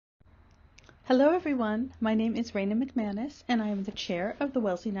Hello everyone, my name is Raina McManus and I am the Chair of the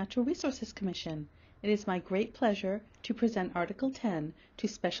Wellesley Natural Resources Commission. It is my great pleasure to present Article 10 to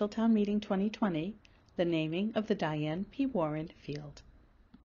Special Town Meeting 2020, the naming of the Diane P. Warren Field.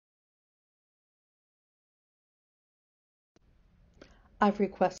 I've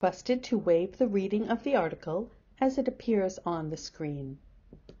requested to waive the reading of the article as it appears on the screen.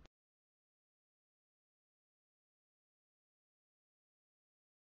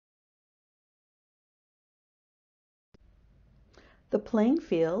 The playing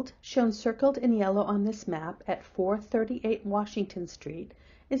field, shown circled in yellow on this map at 438 Washington Street,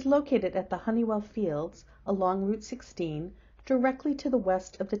 is located at the Hunnewell Fields along Route 16, directly to the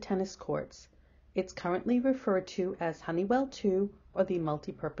west of the tennis courts. It's currently referred to as Hunnewell 2 or the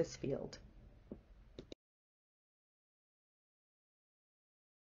multipurpose field.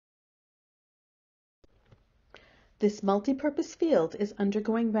 This multipurpose field is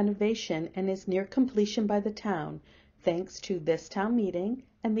undergoing renovation and is near completion by the town, thanks to this town meeting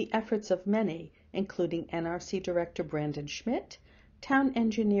and the efforts of many, including NRC Director Brandon Schmidt, Town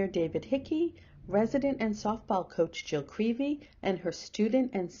Engineer David Hickey, resident and softball coach Jill Creevy, and her Student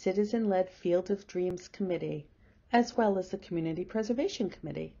and Citizen-led Field of Dreams Committee, as well as the Community Preservation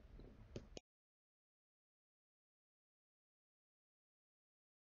Committee.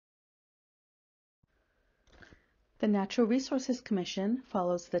 The Natural Resources Commission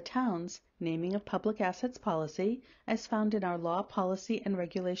follows the town's Naming of Public Assets policy as found in our Law, Policy, and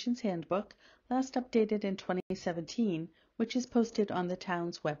Regulations Handbook, last updated in 2017, which is posted on the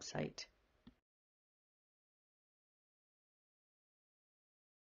town's website.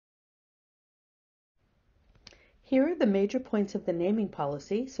 Here are the major points of the naming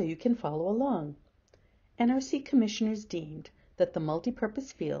policy so you can follow along. NRC commissioners deemed that the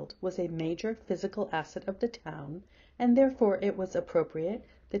multipurpose field was a major physical asset of the town, and therefore it was appropriate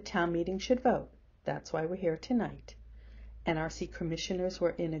that town meeting should vote. That's why we're here tonight. NRC commissioners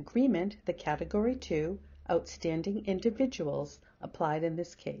were in agreement that Category 2, outstanding individuals, applied in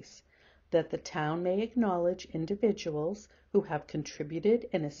this case, that the town may acknowledge individuals who have contributed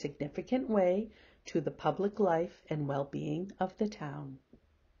in a significant way to the public life and well-being of the town.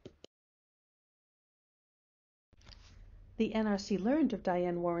 The NRC learned of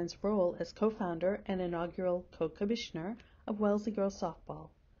Diane Warren's role as co-founder and inaugural co-commissioner of Wellesley Girls Softball.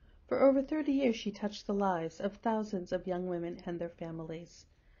 For over 30 years, she touched the lives of thousands of young women and their families.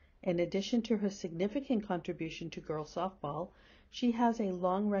 In addition to her significant contribution to girls softball, she has a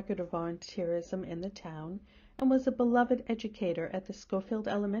long record of volunteerism in the town and was a beloved educator at the Schofield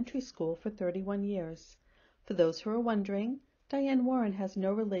Elementary School for 31 years. For those who are wondering, Diane Warren has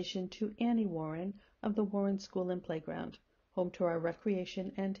no relation to Annie Warren of the Warren School and Playground, home to our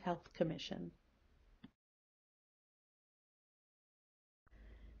Recreation and Health Commission.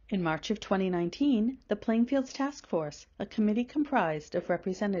 In March of 2019, the Plainfields Task Force, a committee comprised of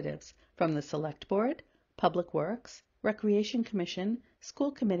representatives from the Select Board, Public Works, Recreation Commission,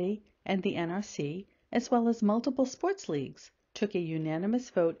 School Committee, and the NRC, as well as multiple sports leagues, took a unanimous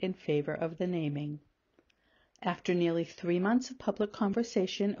vote in favor of the naming. After nearly 3 months of public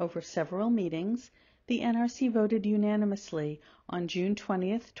conversation over several meetings, the NRC voted unanimously on June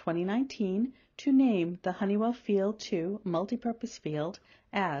 20, 2019, to name the Hunnewell Field 2 multipurpose field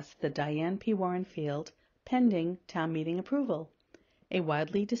as the Diane P. Warren Field, pending town meeting approval. A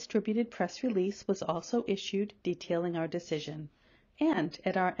widely distributed press release was also issued detailing our decision. And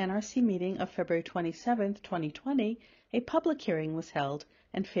at our NRC meeting of February 27, 2020, a public hearing was held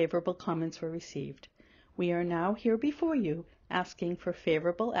and favorable comments were received. We are now here before you asking for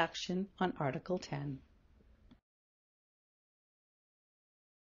favorable action on Article 10.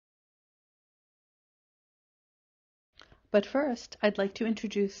 But first, I'd like to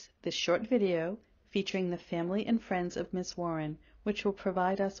introduce this short video featuring the family and friends of Ms. Warren, which will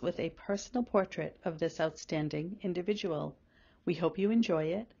provide us with a personal portrait of this outstanding individual. We hope you enjoy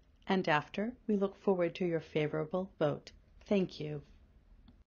it, and after, we look forward to your favorable vote. Thank you.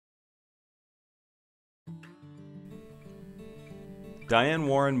 Diane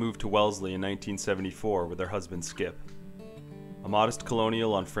Warren moved to Wellesley in 1974 with her husband Skip, a modest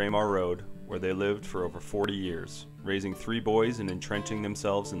colonial on Fraymar Road, where they lived for over 40 years, raising 3 boys and entrenching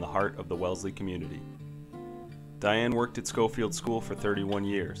themselves in the heart of the Wellesley community. Diane worked at Schofield School for 31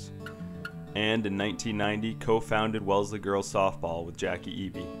 years, and in 1990 co-founded Wellesley Girls Softball with Jackie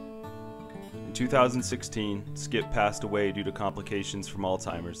Eby. In 2016, Skip passed away due to complications from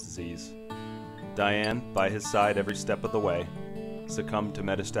Alzheimer's disease. Diane, by his side every step of the way, succumbed to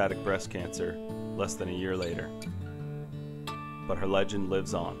metastatic breast cancer less than a year later. But her legend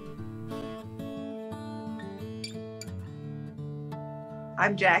lives on.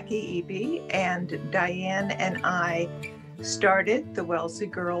 I'm Jackie Eby, and Diane and I started the Wellesley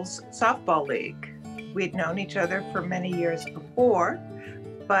Girls Softball League. We'd known each other for many years before,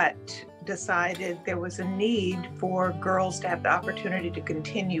 but decided there was a need for girls to have the opportunity to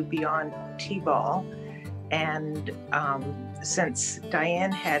continue beyond T-ball. And since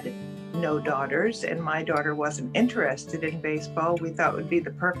Diane had no daughters and my daughter wasn't interested in baseball, we thought it would be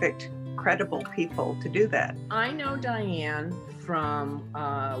the perfect, credible people to do that. I know Diane from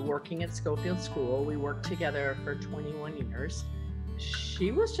working at Schofield School. We worked together for 21 years.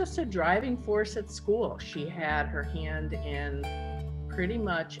 She was just a driving force at school. She had her hand in pretty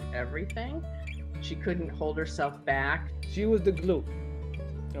much everything. She couldn't hold herself back. She was the glue,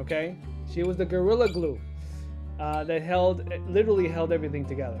 okay? She was the gorilla glue that literally held everything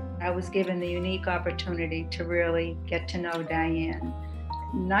together. I was given the unique opportunity to really get to know Diane,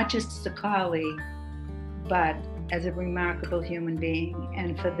 not just as a colleague, but as a remarkable human being.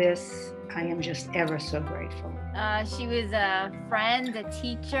 And for this, I am just ever so grateful. She was a friend, a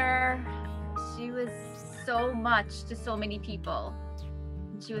teacher. She was so much to so many people.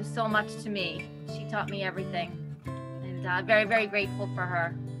 She was so much to me. She taught me everything. And I'm very, very grateful for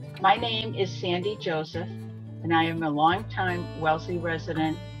her. My name is Sandy Joseph, and I am a longtime Wellesley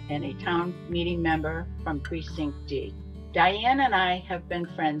resident and a town meeting member from Precinct D. Diane and I have been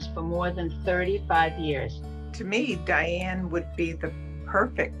friends for more than 35 years. To me, Diane would be the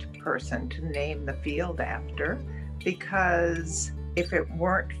perfect person to name the field after, because if it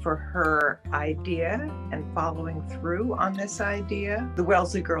weren't for her idea and following through on this idea, the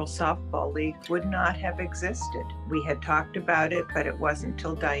Wellesley Girls Softball League would not have existed. We had talked about it, but it wasn't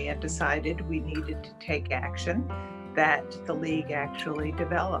until Diane decided we needed to take action that the league actually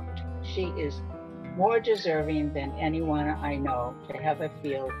developed. She is more deserving than anyone I know to have a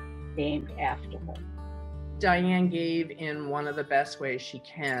field named after her. Diane gave in one of the best ways she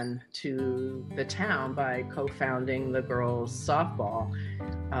can to the town by co-founding the girls softball.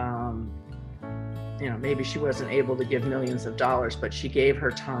 Maybe she wasn't able to give millions of dollars, but she gave her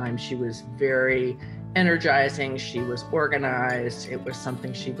time. She was very energizing. She was organized. It was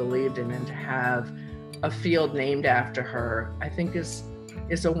something she believed in, and to have a field named after her, I think is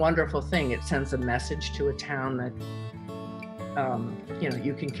a wonderful thing. It sends a message to a town that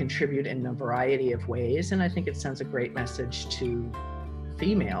you can contribute in a variety of ways. And I think it sends a great message to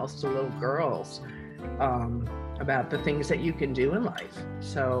females, to little girls, about the things that you can do in life.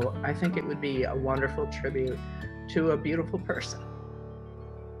 So I think it would be a wonderful tribute to a beautiful person.